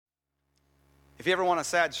If you ever want a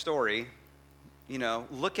sad story,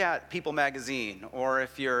 look at People magazine, or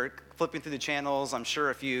if you're flipping through the channels, I'm sure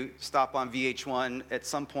if you stop on VH1, at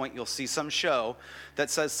some point you'll see some show that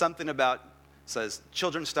says something about,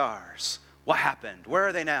 children stars. What happened? Where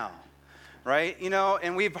are they now? Right?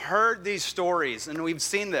 And we've heard these stories, and we've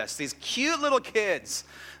seen this. These cute little kids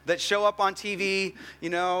that show up on TV,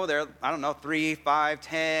 they're, 3, 5,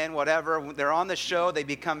 10, whatever. They're on the show. They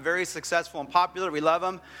become very successful and popular. We love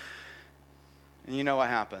them. And you know what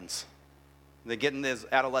happens? They get in these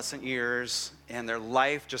adolescent years, and their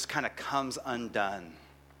life just kind of comes undone.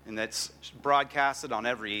 And that's broadcasted on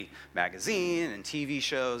every magazine and TV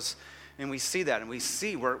shows. And we see that, and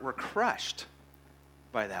we're crushed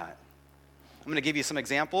by that. I'm going to give you some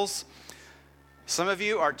examples. Some of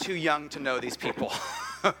you are too young to know these people,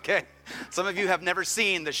 okay? Some of you have never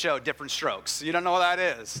seen the show Different Strokes. You don't know what that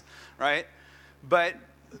is, right? But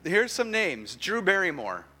here's some names. Drew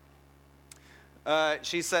Barrymore.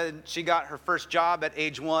 She said she got her first job at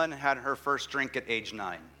age 1, had her first drink at age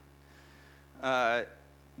 9.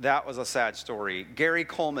 That was a sad story. Gary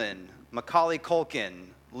Coleman, Macaulay Culkin,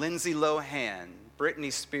 Lindsay Lohan,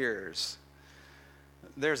 Britney Spears.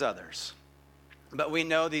 There's others. But we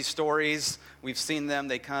know these stories. We've seen them.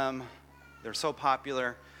 They're so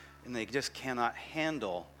popular, and they just cannot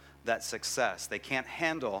handle that success. They can't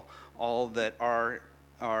handle all that our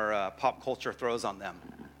pop culture throws on them.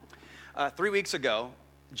 3 weeks ago,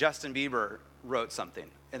 Justin Bieber wrote something,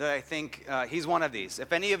 and I think he's one of these.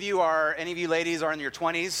 If any of you ladies are in your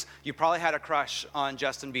 20s, you probably had a crush on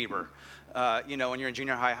Justin Bieber, when you're in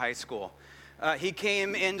junior high school. He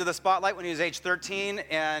came into the spotlight when he was age 13,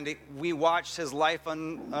 and we watched his life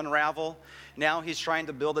unravel. Now he's trying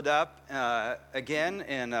to build it up again,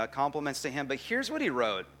 and compliments to him. But here's what he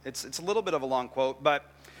wrote. It's a little bit of a long quote,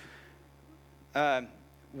 but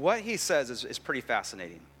what he says is pretty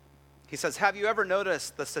fascinating. He says, "Have you ever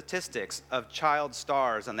noticed the statistics of child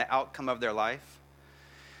stars and the outcome of their life?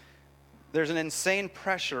 There's an insane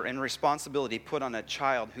pressure and responsibility put on a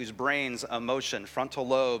child whose brains, emotion, frontal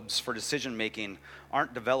lobes for decision-making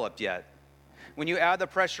aren't developed yet. When you add the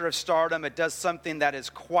pressure of stardom, it does something that is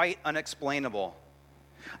quite unexplainable.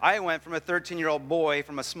 I went from a 13-year-old boy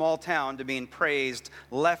from a small town to being praised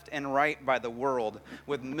left and right by the world,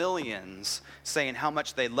 with millions saying how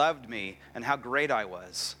much they loved me and how great I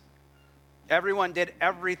was. Everyone did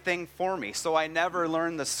everything for me, so I never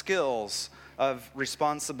learned the skills of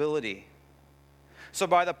responsibility. So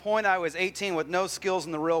by the point I was 18 with no skills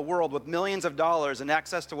in the real world, with millions of dollars and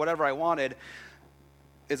access to whatever I wanted,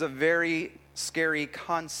 is a very scary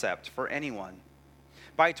concept for anyone.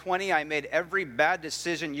 By 20, I made every bad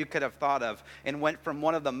decision you could have thought of and went from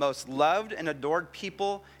one of the most loved and adored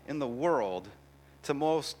people in the world to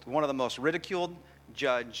one of the most ridiculed,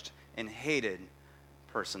 judged, and hated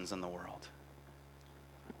persons in the world."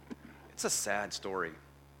 It's a sad story.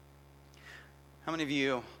 How many of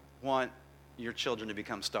you want your children to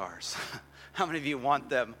become stars? How many of you want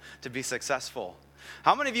them to be successful?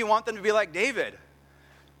 How many of you want them to be like David?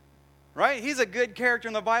 Right? He's a good character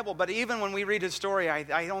in the Bible, but even when we read his story,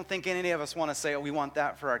 I don't think any of us want to say, we want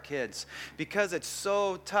that for our kids, because it's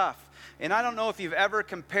so tough. And I don't know if you've ever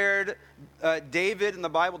compared David in the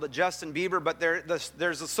Bible to Justin Bieber, but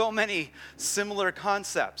there's so many similar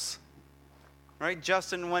concepts. Right?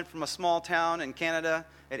 Justin went from a small town in Canada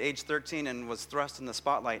at age 13 and was thrust in the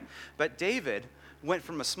spotlight. But David went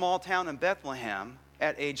from a small town in Bethlehem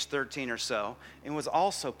at age 13 or so and was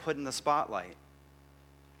also put in the spotlight.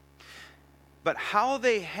 But how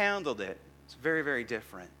they handled it is very, very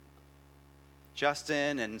different.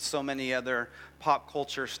 Justin and so many other pop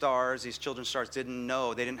culture stars, these children's stars, didn't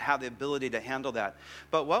know. They didn't have the ability to handle that.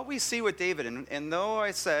 But what we see with David, and though I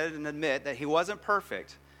said and admit that he wasn't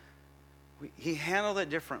perfect, he handled it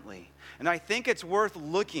differently. And I think it's worth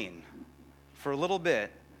looking for a little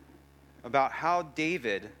bit about how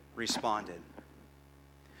David responded.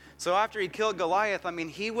 So after he killed Goliath,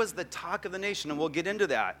 he was the talk of the nation, and we'll get into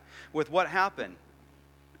that with what happened.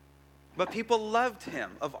 But people loved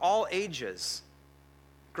him of all ages.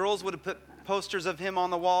 Girls would have put posters of him on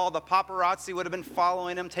the wall. The paparazzi would have been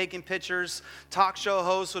following him, taking pictures. Talk show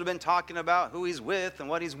hosts would have been talking about who he's with and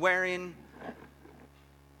what he's wearing.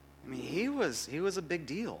 He was a big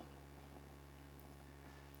deal.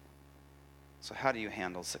 So how do you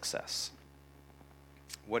handle success?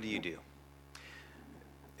 What do you do?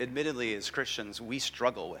 Admittedly, as Christians, we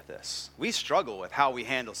struggle with this. We struggle with how we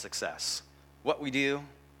handle success, what we do.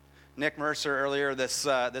 Nick Mercer earlier this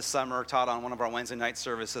summer taught on one of our Wednesday night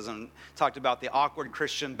services and talked about the awkward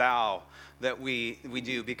Christian bow that we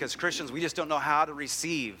do, because Christians, we just don't know how to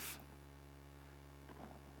receive.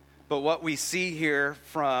 But what we see here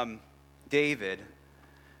from David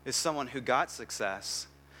is someone who got success,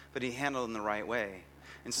 but he handled it in the right way.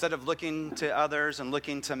 Instead of looking to others and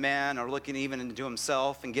looking to man or looking even into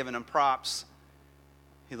himself and giving him props,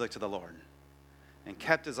 he looked to the Lord and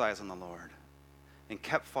kept his eyes on the Lord and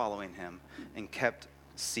kept following him and kept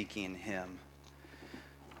seeking him.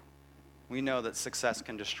 We know that success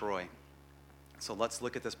can destroy. So let's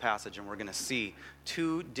look at this passage, and we're going to see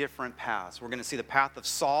two different paths. We're going to see the path of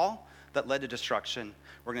Saul that led to destruction.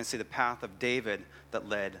 We're going to see the path of David that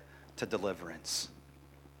led to deliverance.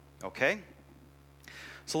 Okay?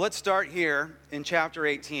 So let's start here in chapter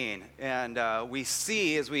 18. And we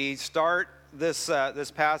see, as we start this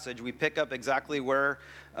passage, we pick up exactly where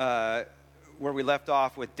we left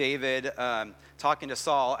off with David talking to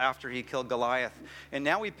Saul after he killed Goliath. And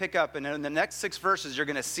now we pick up, and in the next 6 verses, you're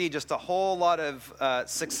going to see just a whole lot of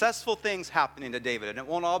successful things happening to David. And it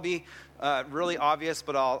won't all be really obvious,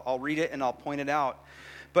 but I'll read it and I'll point it out.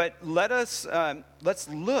 But let's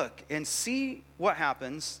look and see what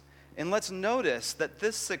happens, and let's notice that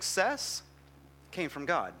this success came from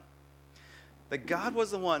God. That God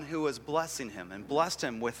was the one who was blessing him and blessed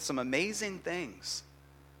him with some amazing things.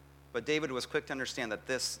 But David was quick to understand that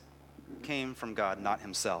this came from God, not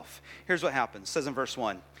himself. Here's what happens. It says in verse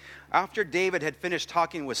 1, after David had finished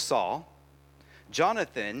talking with Saul,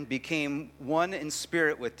 Jonathan became one in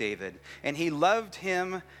spirit with David, and he loved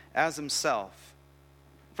him as himself.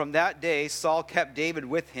 From that day, Saul kept David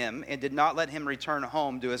with him and did not let him return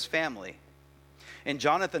home to his family. And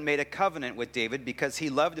Jonathan made a covenant with David because he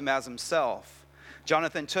loved him as himself.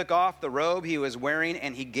 Jonathan took off the robe he was wearing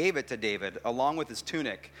and he gave it to David, along with his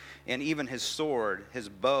tunic and even his sword, his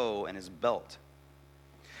bow, and his belt.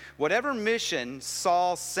 Whatever mission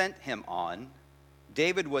Saul sent him on,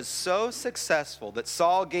 David was so successful that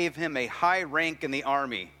Saul gave him a high rank in the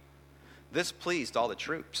army. This pleased all the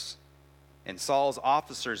troops and Saul's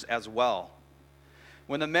officers as well.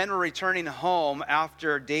 When the men were returning home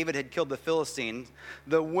after David had killed the Philistines,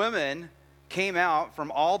 the women came out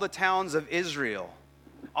from all the towns of Israel,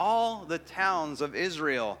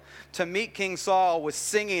 to meet King Saul with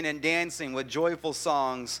singing and dancing, with joyful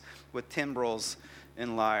songs, with timbrels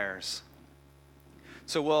and lyres.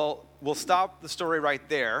 So we'll stop the story right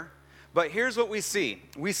there. But here's what we see.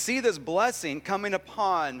 We see this blessing coming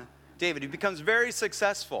upon David. He becomes very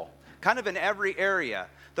successful, kind of in every area.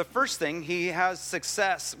 The first thing, he has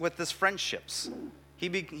success with his friendships.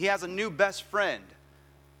 He has a new best friend.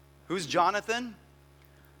 Who's Jonathan?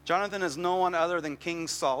 Jonathan is no one other than King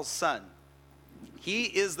Saul's son. He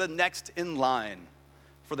is the next in line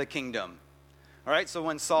for the kingdom. All right, so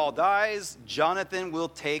when Saul dies, Jonathan will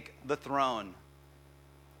take the throne.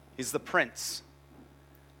 He's the prince.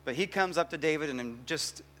 But he comes up to David, and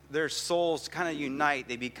just their souls kind of unite.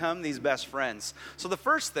 They become these best friends. So the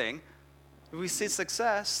first thing we see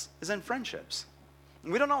success is in friendships.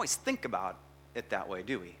 And we don't always think about it that way,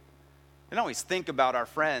 do we? We don't always think about our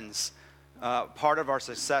friends part of our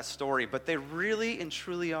success story, but they really and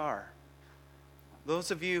truly are.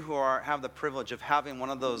 Those of you who have the privilege of having one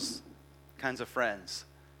of those kinds of friends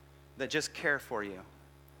that just care for you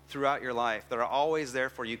throughout your life, that are always there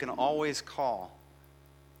for you, you can always call.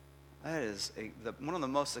 That is one of the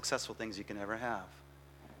most successful things you can ever have.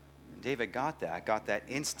 And David got that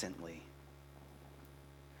instantly.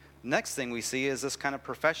 Next thing we see is this kind of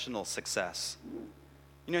professional success.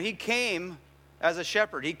 You know, he came as a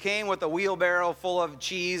shepherd. He came with a wheelbarrow full of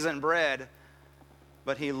cheese and bread,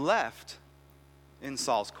 but he left in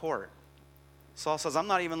Saul's court. Saul says, I'm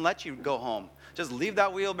not even let you go home. Just leave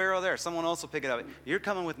that wheelbarrow there. Someone else will pick it up. You're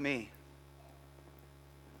coming with me.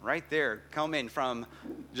 Right there, coming from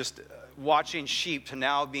just watching sheep to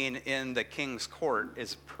now being in the king's court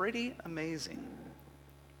is pretty amazing.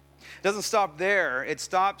 It doesn't stop there.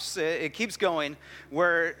 It keeps going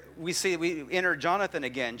where we enter Jonathan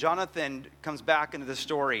again. Jonathan comes back into the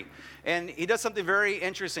story, and he does something very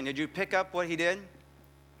interesting. Did you pick up what he did?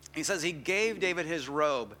 He says he gave David his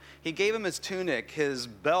robe. He gave him his tunic, his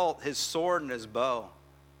belt, his sword, and his bow.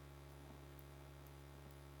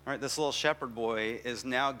 All right, this little shepherd boy is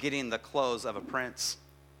now getting the clothes of a prince.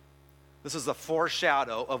 This is a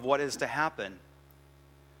foreshadow of what is to happen.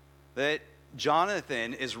 That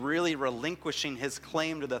Jonathan is really relinquishing his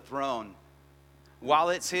claim to the throne. While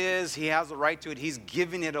it's his, he has the right to it. He's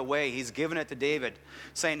giving it away. He's giving it to David,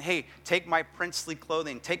 saying, hey, take my princely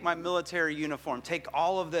clothing, take my military uniform, take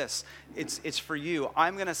all of this. It's for you.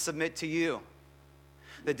 I'm going to submit to you.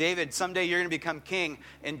 That David, someday you're going to become king,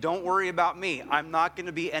 and don't worry about me. I'm not going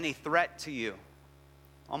to be any threat to you.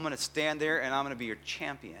 I'm going to stand there, and I'm going to be your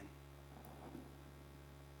champion.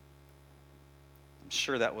 I'm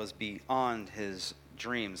sure that was beyond his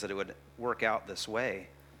dreams that it would work out this way.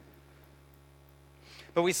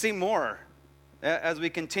 But we see more. As we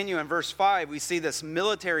continue in verse 5, we see this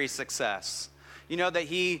military success. You know that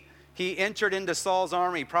he entered into Saul's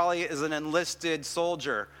army probably as an enlisted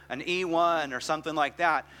soldier, an E1 or something like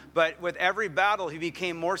that. But with every battle, he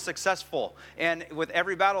became more successful. And with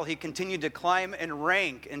every battle, he continued to climb in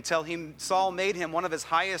rank until Saul made him one of his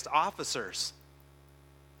highest officers.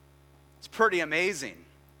 It's pretty amazing.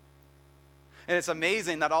 And it's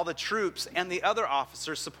amazing that all the troops and the other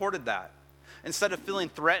officers supported that. Instead of feeling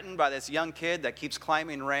threatened by this young kid that keeps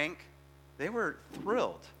climbing rank, they were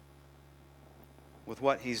thrilled with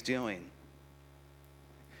what he's doing.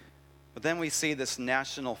 But then we see this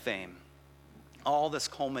national fame, all this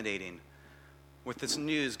culminating with this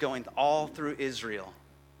news going all through Israel,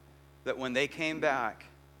 that when they came back,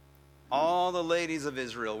 all the ladies of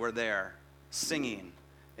Israel were there singing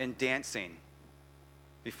and dancing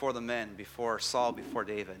before the men, before Saul, before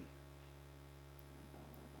David.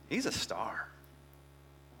 He's a star.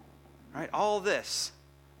 Right? All this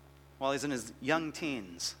while he's in his young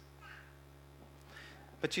teens.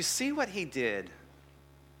 But you see what he did.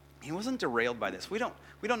 He wasn't derailed by this. We don't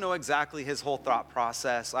know exactly his whole thought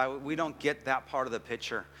process. We don't get that part of the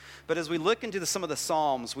picture. But as we look into some of the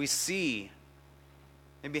Psalms, we see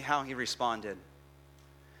maybe how he responded.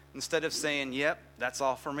 Instead of saying, yep, that's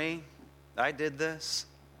all for me. I did this.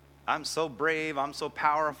 I'm so brave. I'm so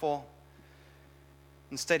powerful.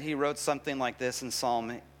 Instead, he wrote something like this in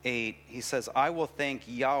Psalm 8. He says, I will thank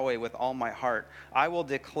Yahweh with all my heart. I will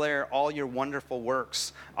declare all your wonderful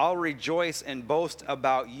works. I'll rejoice and boast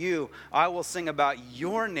about you. I will sing about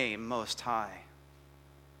your name most high.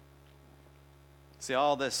 See,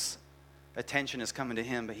 all this attention is coming to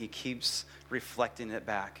him, but he keeps reflecting it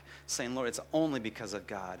back, saying, Lord, it's only because of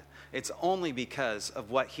God. It's only because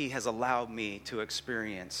of what he has allowed me to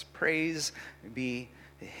experience. Praise be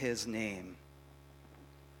his name.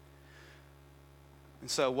 And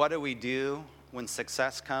so what do we do when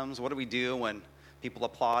success comes? What do we do when people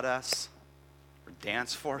applaud us or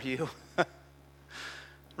dance for you?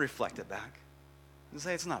 Reflect it back and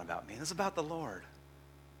say, it's not about me. It's about the Lord.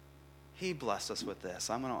 He blessed us with this.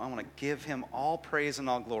 I want to give him all praise and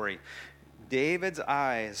all glory. David's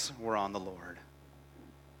eyes were on the Lord.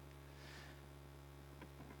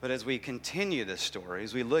 But as we continue this story,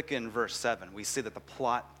 as we look in verse 7, we see that the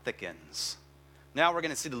plot thickens. Now we're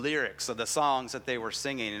going to see the lyrics of the songs that they were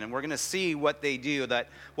singing, and we're going to see what they do,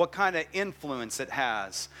 what kind of influence it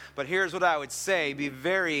has. But here's what I would say. Be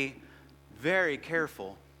very, very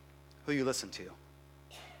careful who you listen to.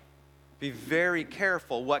 Be very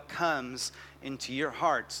careful what comes into your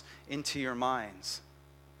hearts, into your minds.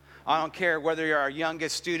 I don't care whether you're our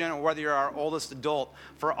youngest student or whether you're our oldest adult.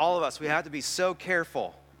 For all of us, we have to be so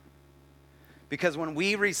careful. Because when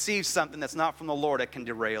we receive something that's not from the Lord, it can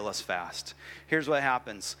derail us fast. Here's what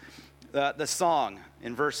happens. The song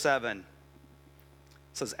in verse 7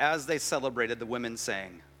 says, as they celebrated, the women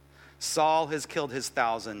sang, Saul has killed his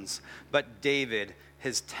thousands, but David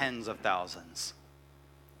his tens of thousands.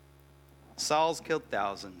 Saul's killed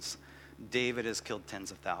thousands. David has killed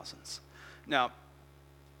tens of thousands. Now,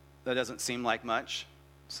 that doesn't seem like much.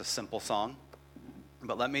 It's a simple song.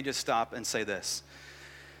 But let me just stop and say this.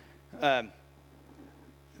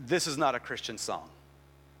 This is not a Christian song.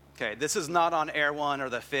 Okay, this is not on Air One or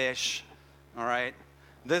The Fish, all right?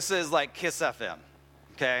 This is like Kiss FM,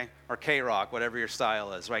 okay? Or K-Rock, whatever your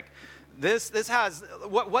style is. Like, this has,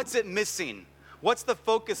 what's it missing? What's the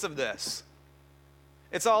focus of this?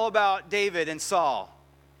 It's all about David and Saul.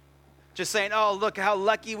 Just saying, oh, look how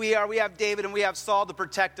lucky we are. We have David and we have Saul to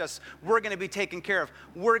protect us. We're going to be taken care of.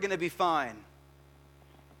 We're going to be fine.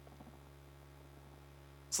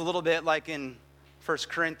 It's a little bit like in 1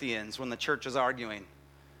 Corinthians when the church is arguing,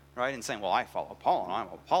 right? And saying, well, I follow Paul and I'm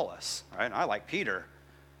Apollos, right? And I like Peter.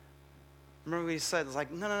 Remember what he said? It's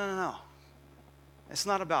like, no. It's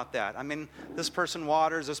not about that. I mean, this person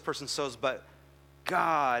waters, this person sows, but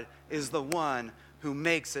God is the one who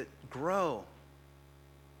makes it grow.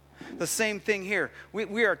 The same thing here.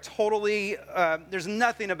 We are totally, there's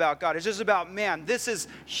nothing about God. It's just about man. This is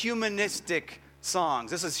humanistic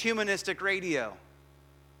songs. This is humanistic radio.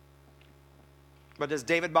 But does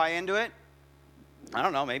David buy into it? I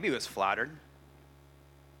don't know. Maybe he was flattered.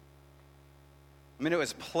 I mean, it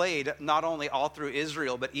was played not only all through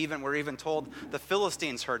Israel, but we're even told the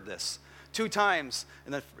Philistines heard this. 2 times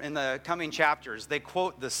in the coming chapters, they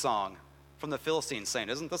quote this song from the Philistines saying,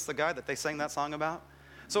 isn't this the guy that they sang that song about?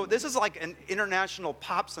 So this is like an international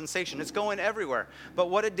pop sensation. It's going everywhere. But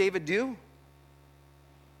what did David do?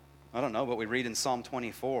 I don't know, but we read in Psalm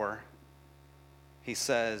 24, he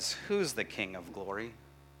says, who's the King of glory?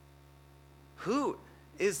 Who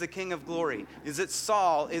is the King of glory? Is it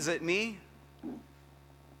Saul? Is it me?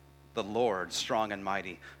 the Lord strong and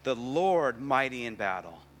mighty, the Lord mighty in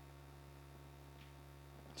battle.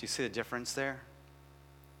 Do you see the difference there?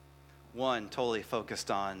 One totally focused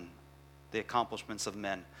on the accomplishments of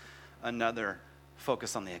men, another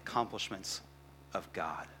focused on the accomplishments of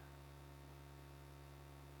God.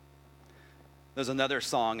 There's another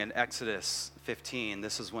song in Exodus 15.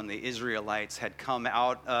 This is when the Israelites had come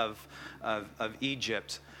out of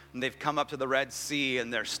Egypt. And they've come up to the Red Sea,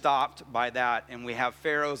 and they're stopped by that. And we have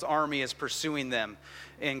Pharaoh's army is pursuing them.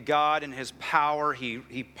 And God, in his power,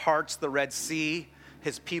 he parts the Red Sea.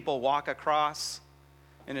 His people walk across.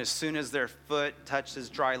 And as soon as their foot touches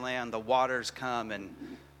dry land, the waters come and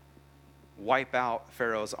wipe out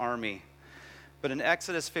Pharaoh's army. But in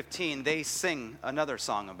Exodus 15, they sing another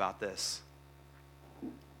song about this.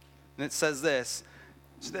 And it says this,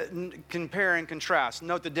 compare and contrast,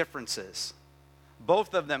 note the differences.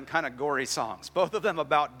 Both of them kind of gory songs, both of them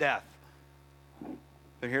about death.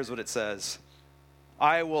 But here's what it says.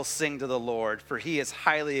 I will sing to the Lord, for he is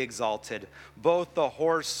highly exalted. Both the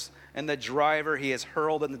horse and the driver he has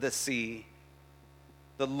hurled into the sea.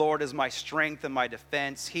 The Lord is my strength and my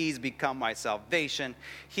defense. He's become my salvation.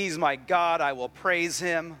 He's my God, I will praise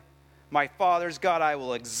him. My father's God, I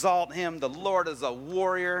will exalt him. The Lord is a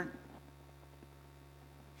warrior.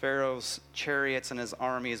 Pharaoh's chariots and his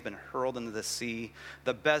army has been hurled into the sea.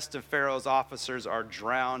 The best of Pharaoh's officers are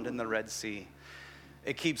drowned in the Red Sea.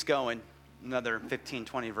 It keeps going, another 15,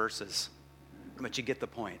 20 verses. But you get the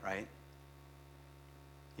point, right?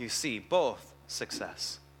 You see both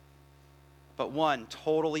success. But one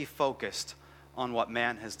totally focused on what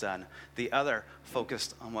man has done. The other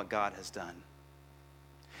focused on what God has done.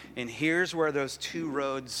 And here's where those two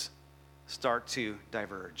roads start to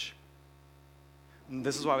diverge. And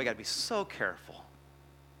this is why we got to be so careful.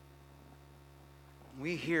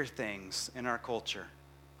 We hear things in our culture,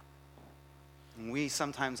 and we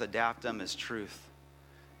sometimes adapt them as truth.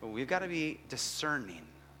 But we've got to be discerning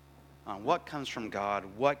on what comes from God,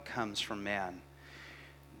 what comes from man.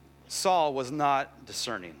 Saul was not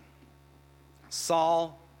discerning.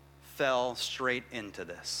 Saul fell straight into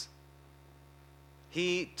this.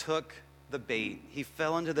 He took the bait. He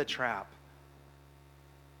fell into the trap.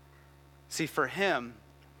 See, for him,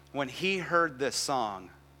 when he heard this song,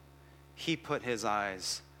 he put his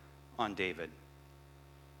eyes on David.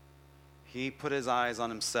 He put his eyes on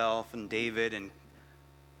himself and David, and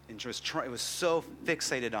was so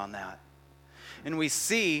fixated on that. And we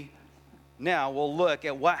see now, we'll look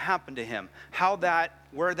at what happened to him,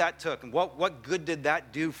 where that took, and what good did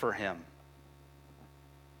that do for him.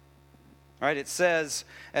 Right, it says,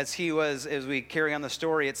 as we carry on the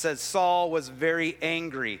story, it says, Saul was very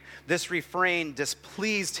angry. This refrain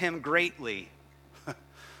displeased him greatly. You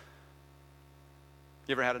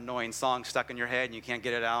ever had an annoying song stuck in your head and you can't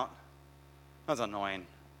get it out? That's annoying.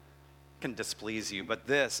 It can displease you, but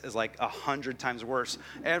this is like 100 times worse.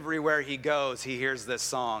 Everywhere he goes, he hears this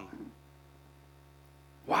song.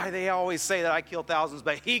 Why they always say that I kill thousands,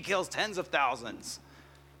 but he kills tens of thousands.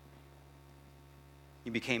 He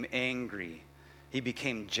became angry. He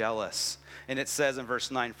became jealous. And it says in verse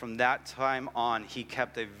 9, from that time on, he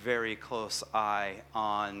kept a very close eye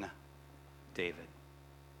on David.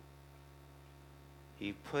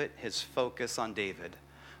 He put his focus on David.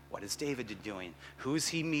 What is David doing? Who's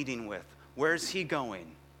he meeting with? Where's he going?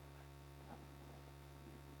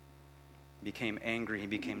 He became angry. He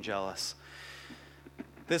became jealous.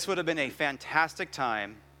 This would have been a fantastic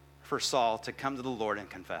time for Saul to come to the Lord and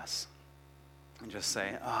confess. And just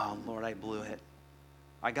say, oh, Lord, I blew it.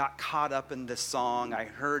 I got caught up in this song. I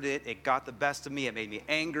heard it. It got the best of me. It made me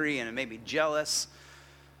angry and it made me jealous.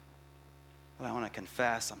 But I want to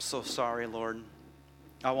confess. I'm so sorry, Lord.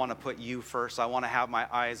 I want to put you first. I want to have my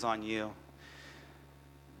eyes on you.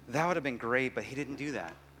 That would have been great, but he didn't do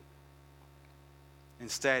that.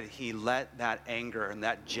 Instead, he let that anger and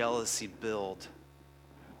that jealousy build.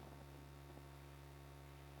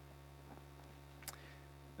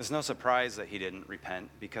 It's no surprise that he didn't repent,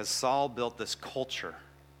 because Saul built this culture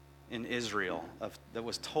in Israel that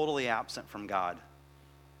was totally absent from God.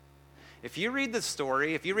 If you read the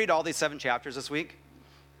story, if you read all these 7 chapters this week,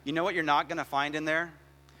 you know what you're not going to find in there?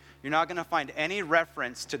 You're not going to find any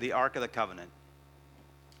reference to the Ark of the Covenant.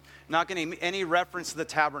 Not going to any reference to the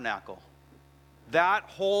tabernacle. That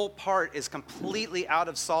whole part is completely out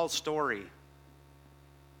of Saul's story.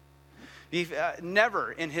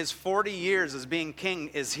 Never in his 40 years as being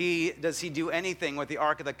king does he do anything with the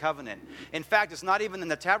Ark of the Covenant. In fact, it's not even in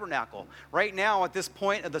the tabernacle. Right now, at this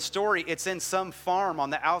point of the story, it's in some farm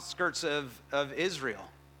on the outskirts of Israel.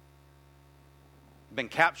 Been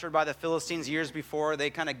captured by the Philistines years before. They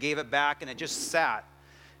kind of gave it back, and it just sat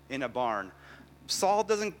in a barn. Saul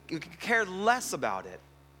doesn't care less about it.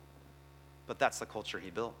 But that's the culture he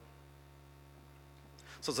built.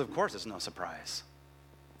 So of course it's no surprise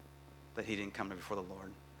that he didn't come before the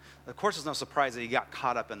Lord. Of course it's no surprise that he got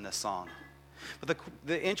caught up in this song. But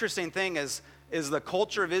the interesting thing is the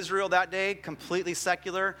culture of Israel that day, completely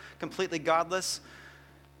secular, completely godless,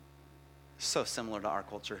 so similar to our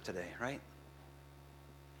culture today, right?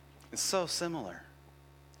 It's so similar.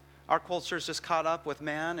 Our culture is just caught up with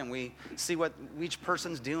man, and we see what each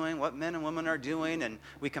person's doing, what men and women are doing, and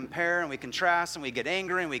we compare and we contrast, and we get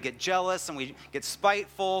angry and we get jealous and we get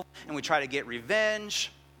spiteful and we try to get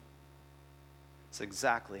revenge. It's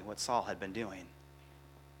exactly what Saul had been doing.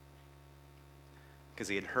 Because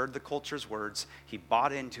he had heard the culture's words, he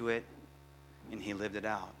bought into it, and he lived it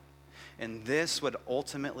out. And this would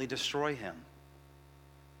ultimately destroy him.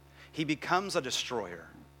 He becomes a destroyer.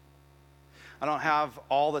 I don't have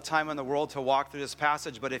all the time in the world to walk through this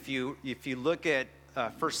passage, but if you look at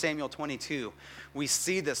 1 Samuel 22, we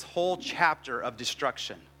see this whole chapter of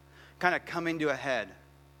destruction kind of coming to a head.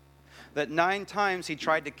 That 9 times he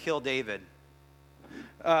tried to kill David.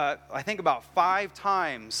 I think about 5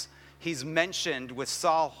 times he's mentioned with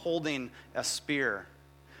Saul holding a spear.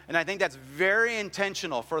 And I think that's very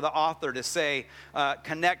intentional for the author to say,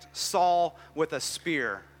 connect Saul with a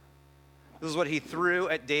spear. This is what he threw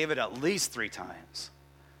at David at least 3 times.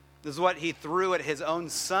 This is what he threw at his own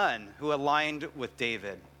son who aligned with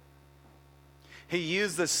David. He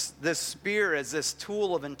used this spear as this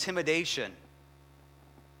tool of intimidation.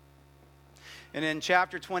 And in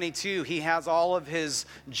chapter 22, he has all of his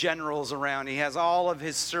generals around. He has all of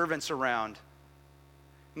his servants around.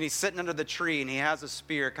 And he's sitting under the tree, and he has a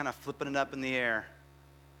spear, kind of flipping it up in the air,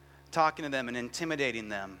 talking to them and intimidating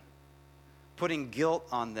them, putting guilt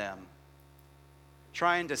on them,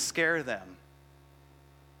 trying to scare them.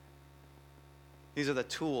 These are the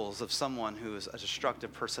tools of someone who is a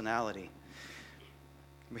destructive personality.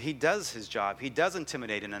 He does his job. He does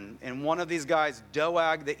intimidate. And one of these guys,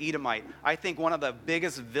 Doeg the Edomite, I think one of the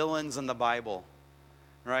biggest villains in the Bible,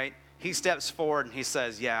 right? He steps forward and he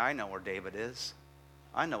says, yeah, I know where David is.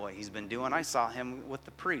 I know what he's been doing. I saw him with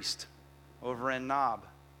the priest over in Nob.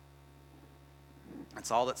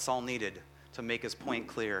 That's all that Saul needed to make his point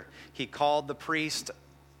clear. He called the priest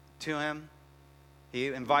to him. He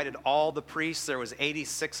invited all the priests. There was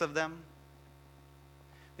 86 of them.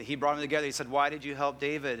 He brought them together. He said, why did you help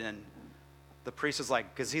David? And the priest was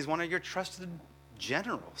like, because he's one of your trusted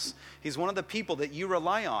generals. He's one of the people that you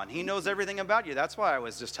rely on. He knows everything about you. That's why I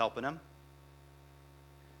was just helping him.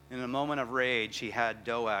 In a moment of rage, he had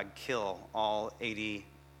Doeg kill all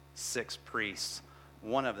 86 priests.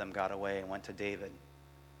 One of them got away and went to David.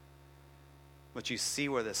 But you see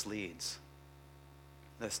where this leads.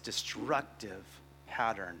 This destructive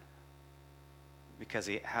pattern. Because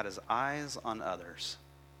he had his eyes on others.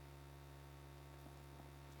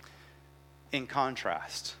 In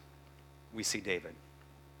contrast, we see David.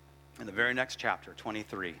 In the very next chapter,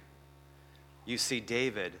 23, you see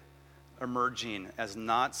David emerging as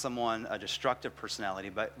not someone, a destructive personality,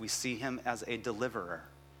 but we see him as a deliverer.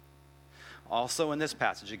 Also in this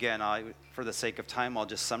passage, again, for the sake of time, I'll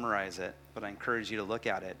just summarize it, but I encourage you to look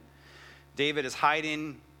at it. David is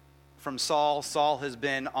hiding from Saul. Saul has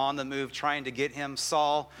been on the move trying to get him.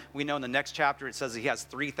 Saul, we know in the next chapter, it says he has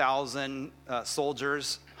 3,000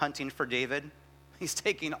 soldiers hunting for David. He's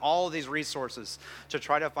taking all of these resources to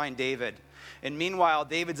try to find David. And meanwhile,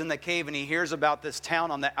 David's in the cave and he hears about this town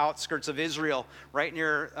on the outskirts of Israel, right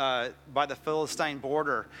near by the Philistine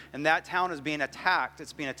border. And that town is being attacked.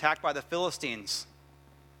 It's being attacked by the Philistines.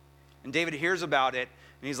 And David hears about it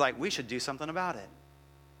and he's like, we should do something about it.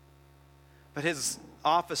 But his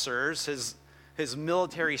officers, his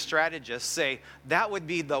military strategists say that would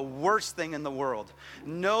be the worst thing in the world.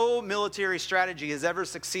 No military strategy has ever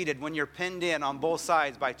succeeded when you're pinned in on both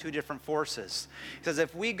sides by 2 different forces. He says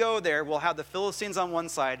if we go there, we'll have the Philistines on one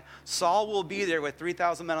side, Saul will be there with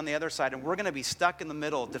 3,000 men on the other side, and we're going to be stuck in the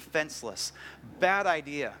middle, defenseless. Bad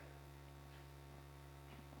idea.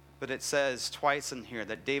 But it says twice in here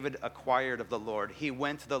that David acquired of the Lord. He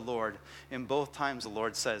went to the Lord, and both times the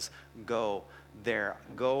Lord says, go there.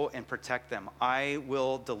 Go and protect them. I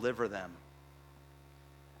will deliver them.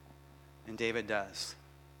 And David does.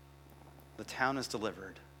 The town is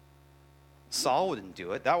delivered. Saul wouldn't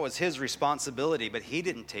do it. That was his responsibility, but he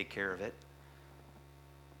didn't take care of it.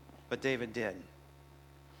 But David did.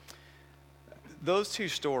 Those 2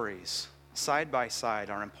 stories, side by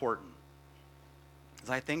side, are important. Because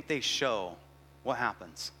I think they show what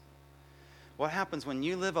happens. What happens when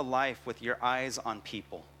you live a life with your eyes on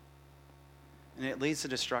people. And it leads to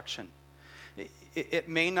destruction. It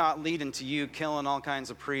may not lead into you killing all kinds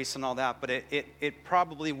of priests and all that, but it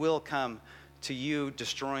probably will come to you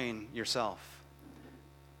destroying yourself.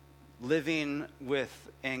 Living with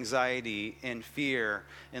anxiety and fear,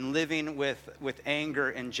 and living with anger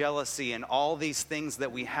and jealousy and all these things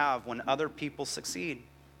that we have when other people succeed.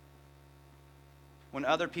 When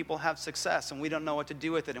other people have success and we don't know what to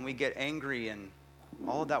do with it and we get angry and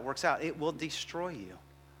all of that works out, it will destroy you.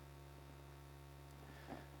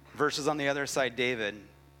 Versus on the other side, David,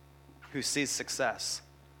 who sees success.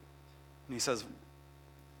 And he says,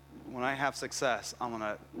 when I have success, I'm going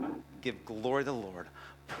to give glory to the Lord,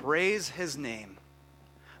 praise his name,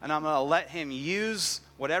 and I'm going to let him use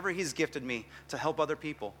whatever he's gifted me to help other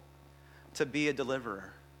people, to be a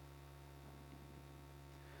deliverer.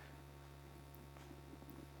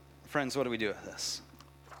 Friends, what do we do with this?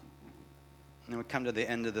 And we come to the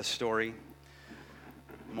end of the story.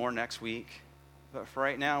 More next week. But for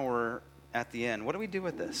right now, we're at the end. What do we do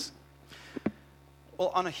with this?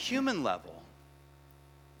 Well, on a human level,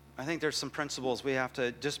 I think there's some principles we have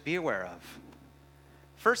to just be aware of.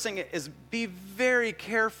 First thing is be very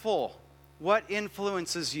careful what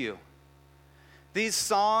influences you. These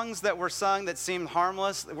songs that were sung that seemed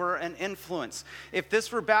harmless were an influence. If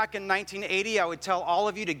this were back in 1980, I would tell all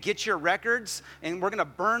of you to get your records and we're going to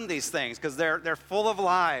burn these things because they're full of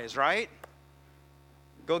lies, right?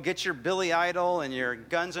 Go get your Billy Idol and your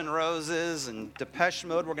Guns N' Roses and Depeche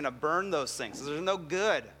Mode. We're going to burn those things. They're no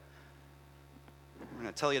good. I'm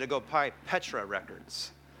going to tell you to go buy Petra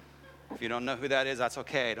records. If you don't know who that is, that's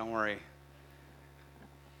okay. Don't worry.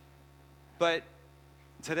 But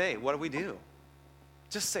today, what do?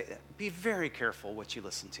 Just say, be very careful what you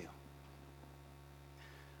listen to.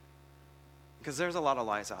 Because there's a lot of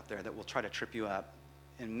lies out there that will try to trip you up,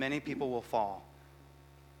 and many people will fall.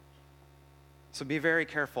 So be very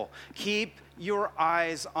careful. Keep your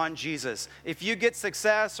eyes on Jesus. If you get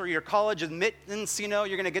success or your college admittance, you're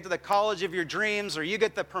going to get to the college of your dreams, or you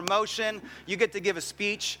get the promotion, you get to give a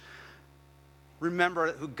speech,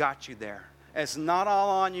 remember who got you there. It's not all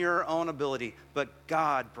on your own ability, but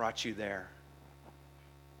God brought you there.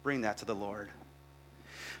 Bring that to the Lord.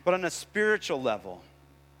 But on a spiritual level,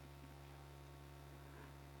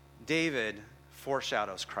 David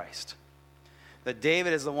foreshadows Christ. That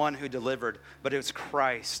David is the one who delivered, but it was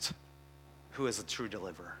Christ who is the true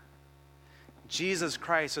deliverer. Jesus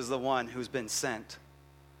Christ is the one who's been sent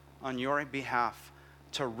on your behalf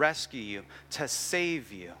to rescue you, to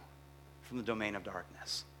save you from the domain of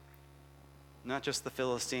darkness. Not just the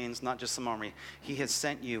Philistines, not just some army. He has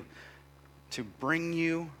sent you to bring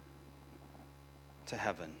you to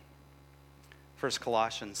heaven. First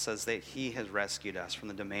Colossians says that he has rescued us from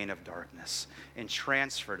the domain of darkness and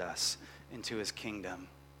transferred us into his kingdom.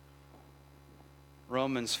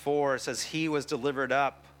 Romans 4 says he was delivered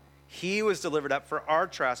up. He was delivered up for our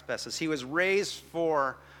trespasses. He was raised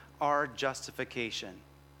for our justification.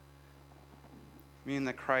 Meaning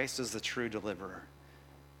that Christ is the true deliverer.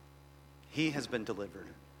 He has been delivered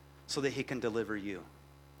so that he can deliver you.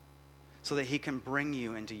 So that he can bring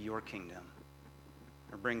you into your kingdom.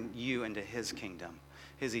 Or bring you into his kingdom.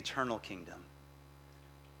 His eternal kingdom.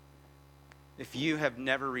 If you have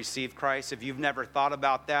never received Christ, if you've never thought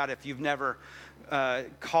about that, if you've never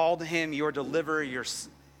called him your deliverer,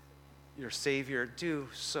 your Savior, do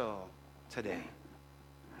so today.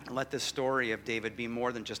 Let this story of David be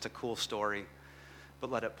more than just a cool story,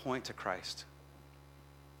 but let it point to Christ,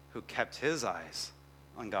 who kept his eyes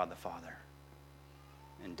on God the Father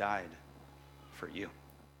and died for you.